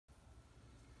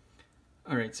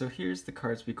Alright, so here's the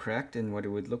cards we cracked and what it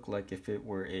would look like if it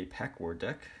were a pack war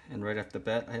deck. And right off the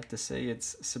bat, I have to say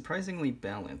it's surprisingly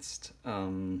balanced.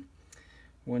 1,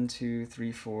 2,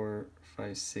 3, 4,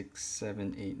 5, 6,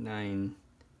 7, 8, 9,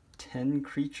 10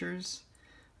 creatures.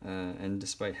 And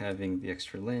despite having the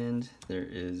extra land, there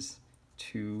is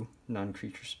 2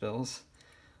 non-creature spells.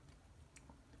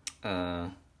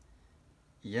 Yeah,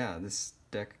 this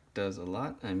deck does a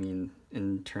lot. I mean,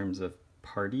 in terms of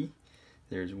party,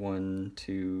 there's 1,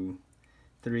 2,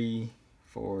 3,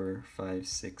 4, 5,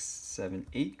 6, 7,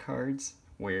 8 cards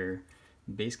where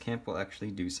base camp will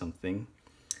actually do something.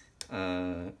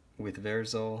 With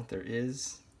Verzal, there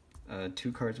is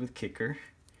 2 cards with kicker.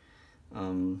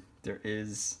 There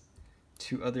is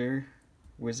 2 other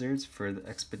wizards for the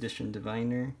Expedition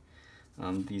Diviner.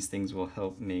 These things will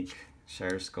help make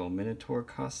Shire Skull Minotaur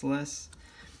cost less.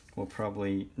 We'll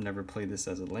probably never play this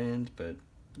as a land, but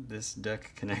this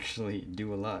deck can actually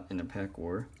do a lot in a pack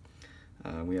war.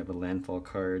 We have a landfall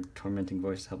card, Tormenting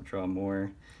Voice to help draw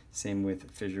more. Same with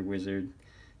Fissure Wizard,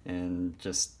 and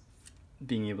just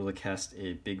being able to cast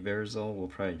a big Verzal will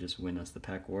probably just win us the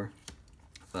pack war.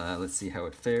 Let's see how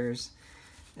it fares.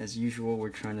 As usual, we're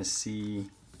trying to see,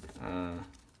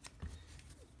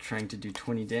 trying to do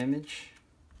 20 damage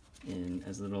in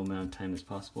as little amount of time as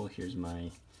possible. Here's my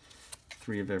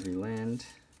 3 of every land.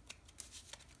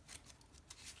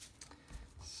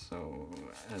 So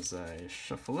as I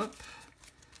shuffle up,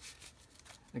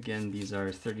 again, these are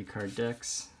 30 card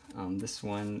decks. This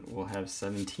one will have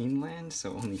 17 lands,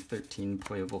 so only 13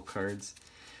 playable cards,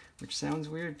 which sounds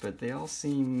weird, but they all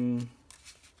seem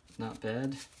not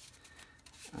bad.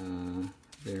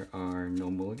 There are no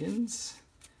mulligans,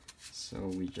 so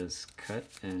we just cut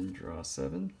and draw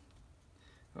 7.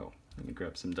 Oh, let me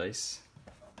grab some dice.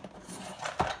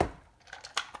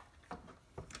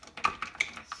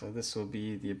 So this will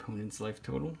be the opponent's life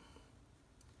total.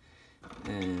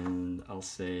 And I'll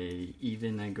say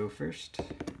even I go first.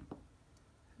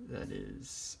 That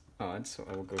is odd, so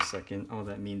I will go second. All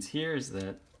that means here is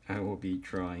that I will be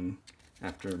drawing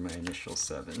after my initial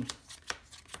 7.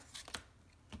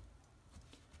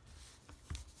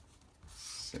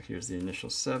 So here's the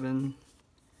initial 7.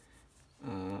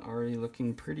 Already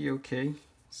looking pretty okay.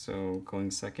 So going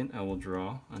second, I will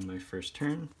draw on my first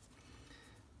turn.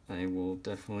 I will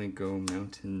definitely go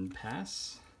Mountain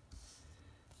Pass.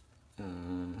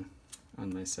 On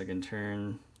my second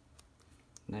turn,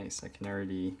 nice, I can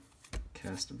already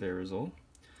cast Verzal.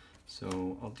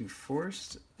 So I'll do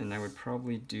Forest, and I would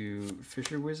probably do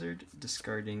Fissure Wizard,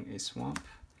 discarding a swamp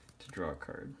to draw a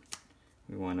card.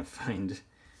 We want to find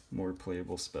more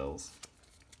playable spells.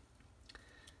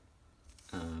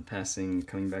 Passing,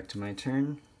 coming back to my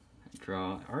turn, I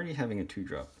draw. Already having a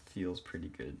 2-drop feels pretty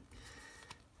good.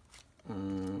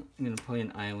 I'm going to play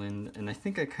an island, and I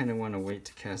think I kind of want to wait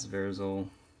to cast Verzal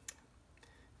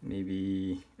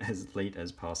maybe as late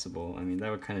as possible. I mean,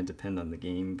 that would kind of depend on the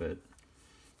game, but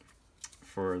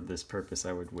for this purpose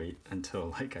I would wait until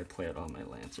like I play out all my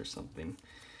lands or something.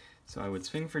 So I would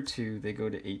swing for 2, they go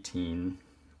to 18.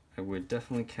 I would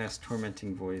definitely cast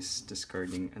Tormenting Voice,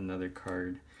 discarding another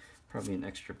card, probably an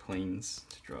extra plains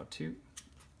to draw 2.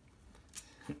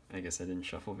 I guess I didn't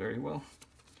shuffle very well.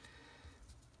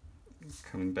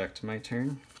 Coming back to my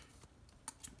turn,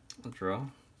 I'll draw.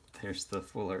 There's the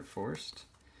Full Art Forest.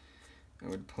 I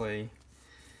would play.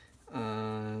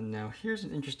 Now here's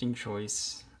an interesting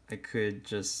choice. I could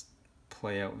just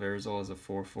play out Verzal as a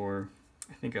 4/4.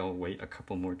 I think I'll wait a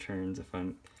couple more turns. If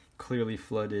I'm clearly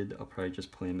flooded, I'll probably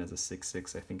just play him as a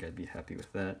 6/6. I think I'd be happy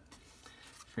with that.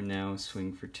 For now,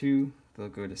 swing for 2. They'll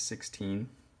go to 16.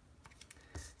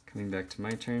 Coming back to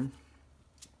my turn.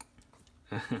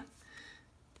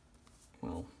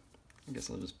 Well, I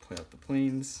guess I'll just play out the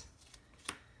plains.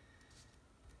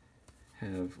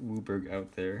 Have Wooburg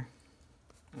out there.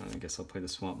 I guess I'll play the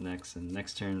swamp next, and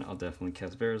next turn I'll definitely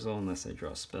cast Verzal unless I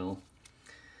draw a spell.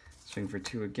 Swing for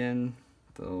 2 again.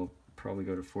 They'll probably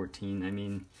go to 14. I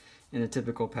mean, in a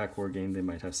typical pack war game they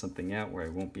might have something out where I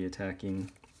won't be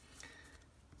attacking,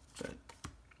 but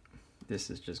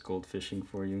this is just Goldfishing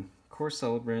for you. Core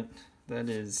Celebrant, that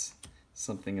is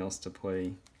something else to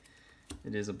play.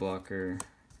 It is a blocker.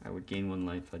 I would gain 1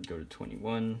 life, I'd go to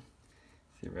 21.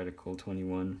 Theoretical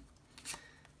 21.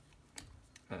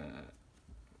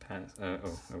 I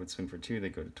would swing for 2, they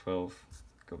go to 12.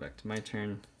 Go back to my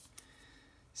turn.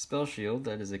 Spell Shield,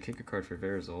 that is a kicker card for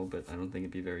Verzal, but I don't think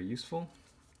it'd be very useful.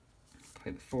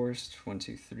 Play the Forest, 1,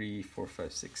 2, 3, 4,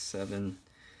 5, 6, 7.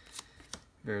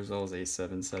 Verzal is a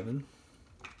 7/7.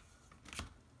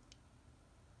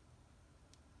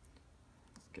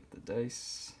 Get the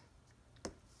dice.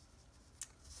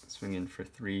 Swing in for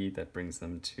 3, that brings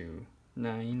them to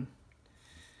 9.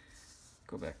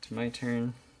 Go back to my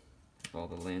turn. Have all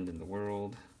the land in the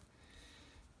world.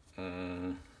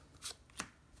 I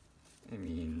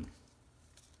mean,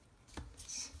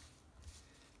 let's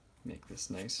make this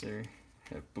nicer.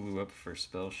 Have blue up for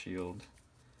spell shield.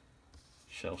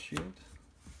 Shell shield?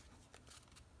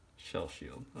 Shell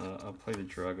shield. I'll play the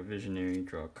Draga Visionary,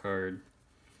 draw a card.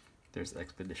 There's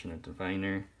Expedition of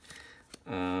Diviner.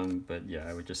 But yeah,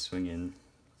 I would just swing in.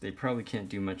 They probably can't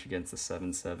do much against the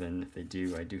 7/7. If they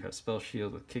do, I do have spell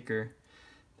shield with kicker.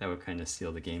 That would kind of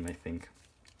seal the game, I think.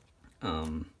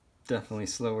 Definitely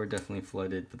slower, definitely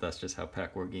flooded, but that's just how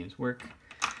Pack War games work.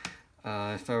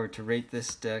 If I were to rate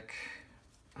this deck,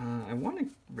 I want to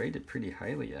rate it pretty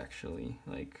highly, actually.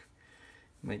 Like,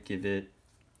 might give it,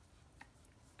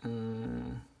 I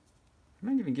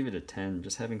might even give it a 10,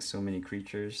 just having so many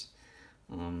creatures.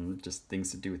 Just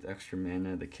things to do with extra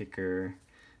mana, the kicker,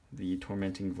 the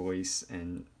Tormenting Voice,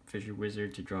 and Fissure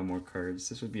Wizard to draw more cards.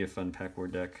 This would be a fun Pack War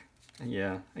deck.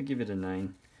 Yeah, I give it a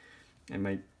 9. I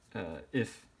might,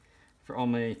 if for all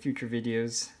my future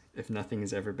videos, if nothing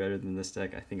is ever better than this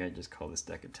deck, I think I'd just call this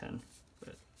deck a 10.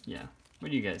 But yeah,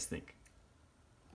 what do you guys think?